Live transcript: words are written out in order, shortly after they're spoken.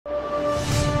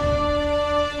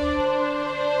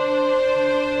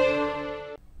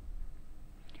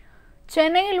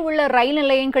சென்னையில் உள்ள ரயில்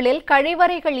நிலையங்களில்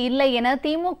கழிவறைகள் இல்லை என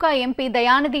திமுக MP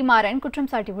DayanidhiMaran குற்றம்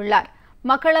சாட்டியுள்ளார்.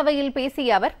 மக்களவையில்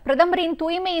பேசிய அவர் பிரதமரின்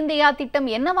தூய்மை இந்தியா திட்டம்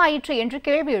என்னவாயிற்று என்று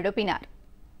கேள்வி எழுப்பினார்.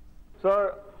 Sir,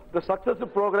 the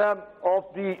successive program of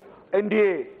the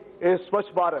NDA is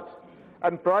Swachh Bharat,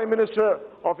 and Prime Minister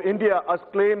of India has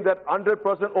claimed that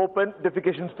 100% open,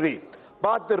 defecation free.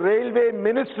 But the Railway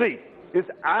Ministry is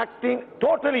acting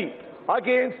totally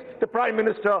against the Prime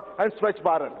Minister and Swachh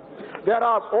Bharat. There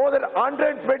are more than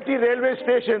 120 railway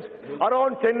stations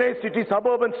around Chennai city,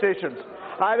 suburban stations.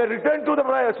 I have written to the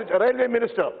Railway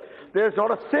Minister. There is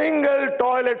not a single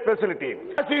toilet facility.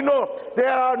 As you know,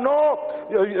 there are no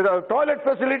toilet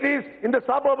facilities in the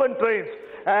suburban trains.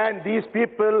 And these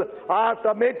people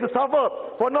are made to suffer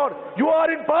for not. You are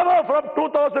in power from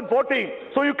 2014,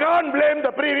 so you can't blame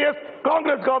the previous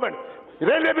Congress government.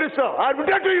 Railway Minister, I have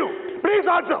written to you. Please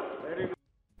answer.